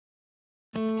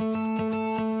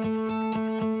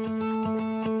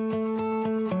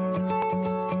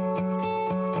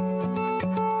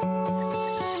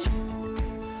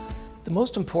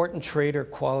most important trait or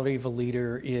quality of a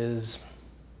leader is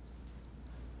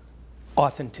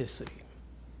authenticity.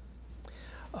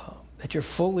 That you're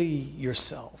fully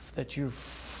yourself, that you're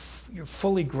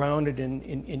fully grounded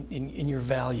in your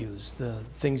values, the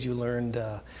things you learned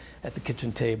at the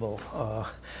kitchen table.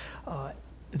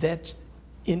 That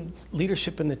in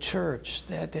leadership in the church,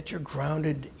 that you're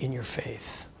grounded in your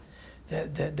faith,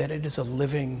 that it is a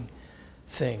living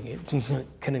thing. It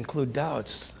can include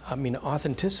doubts. I mean,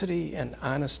 authenticity and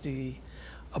honesty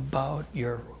about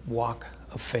your walk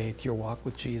of faith, your walk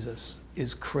with Jesus,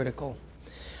 is critical.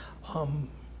 And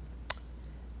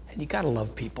you gotta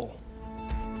love people.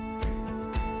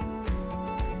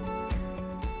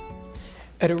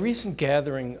 At a recent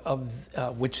gathering of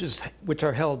which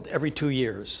are held every 2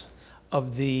 years,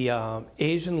 of the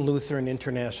Asian Lutheran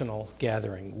International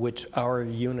Gathering, which our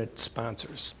unit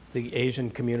sponsors, the Asian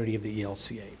community of the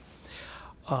ELCA,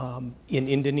 in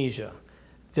Indonesia,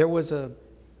 there was a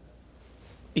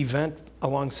event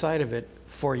alongside of it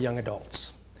for young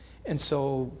adults. And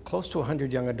so close to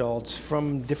 100 young adults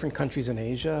from different countries in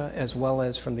Asia, as well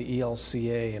as from the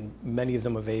ELCA, and many of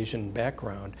them of Asian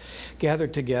background,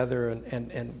 gathered together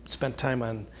and spent time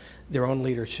on their own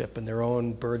leadership and their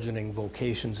own burgeoning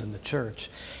vocations in the church.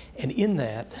 And in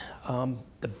that,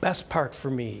 the best part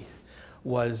for me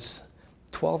was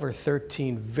 12 or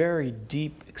 13 very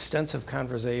deep, extensive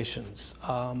conversations,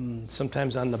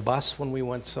 sometimes on the bus when we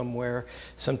went somewhere,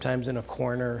 sometimes in a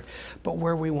corner, but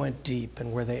where we went deep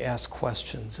and where they asked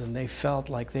questions and they felt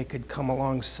like they could come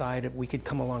alongside it, we could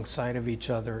come alongside of each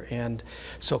other. And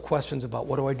so questions about,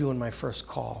 what do I do in my first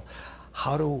call?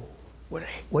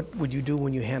 What would you do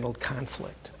when you handled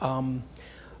conflict?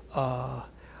 How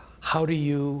do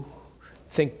you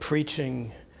think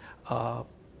preaching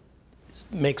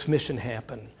makes mission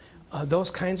happen?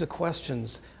 Those kinds of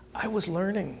questions, I was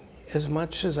learning as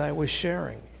much as I was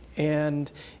sharing. And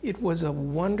it was a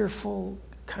wonderful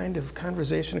kind of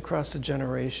conversation across the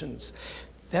generations.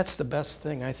 That's the best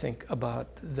thing, I think, about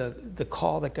the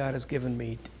call that God has given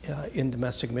me in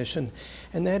domestic mission,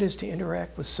 and that is to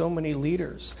interact with so many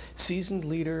leaders, seasoned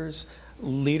leaders,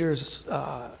 leaders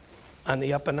on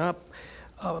the up and up,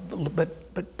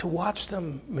 but to watch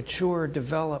them mature,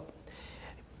 develop,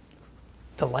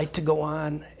 the light to go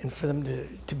on, and for them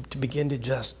to begin to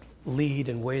just lead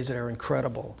in ways that are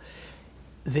incredible.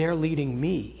 They're leading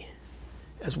me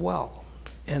as well.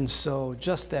 And so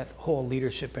just that whole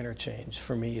leadership interchange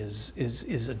for me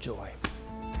is a joy.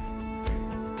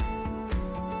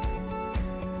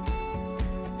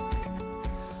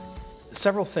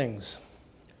 Several things.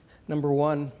 Number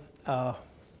one,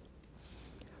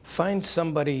 find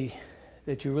somebody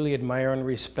that you really admire and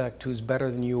respect who's better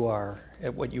than you are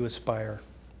at what you aspire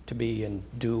to be and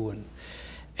do,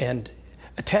 and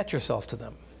attach yourself to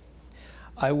them.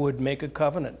 I would make a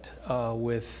covenant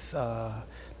with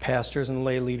pastors and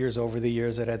lay leaders over the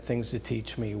years that had things to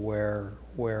teach me, where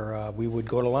we would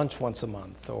go to lunch once a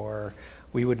month, or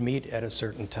we would meet at a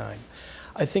certain time.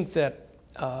 I think that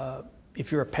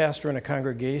if you're a pastor in a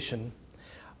congregation,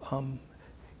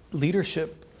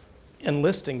 leadership,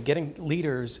 enlisting, getting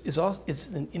leaders is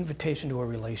an invitation to a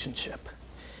relationship.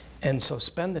 And so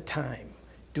spend the time,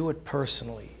 do it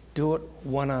personally, do it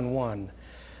one-on-one.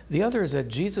 The other is that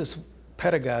Jesus'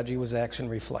 pedagogy was action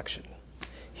reflection.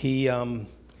 He had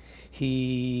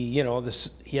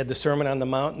the Sermon on the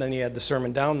Mount, and then he had the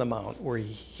Sermon down the Mount, where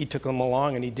he took them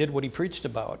along and he did what he preached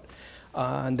about.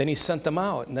 And then he sent them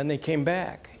out, and then they came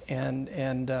back.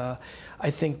 And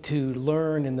I think to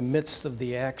learn in the midst of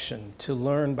the action, to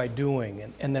learn by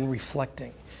doing and then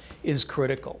reflecting is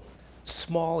critical.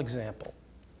 Small example.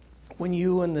 When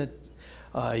you and the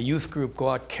youth group go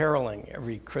out caroling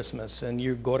every Christmas, and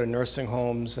you go to nursing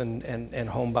homes and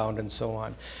homebound and so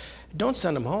on, don't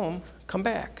send them home, come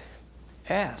back.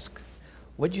 Ask,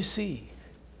 what did you see?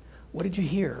 What did you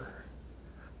hear?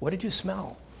 What did you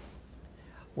smell?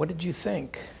 What did you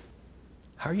think?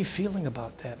 How are you feeling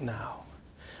about that now?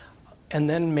 And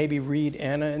then maybe read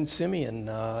Anna and Simeon,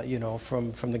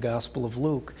 from the Gospel of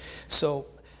Luke. So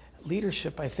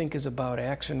leadership, I think, is about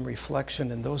action,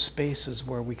 reflection, and those spaces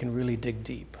where we can really dig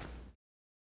deep.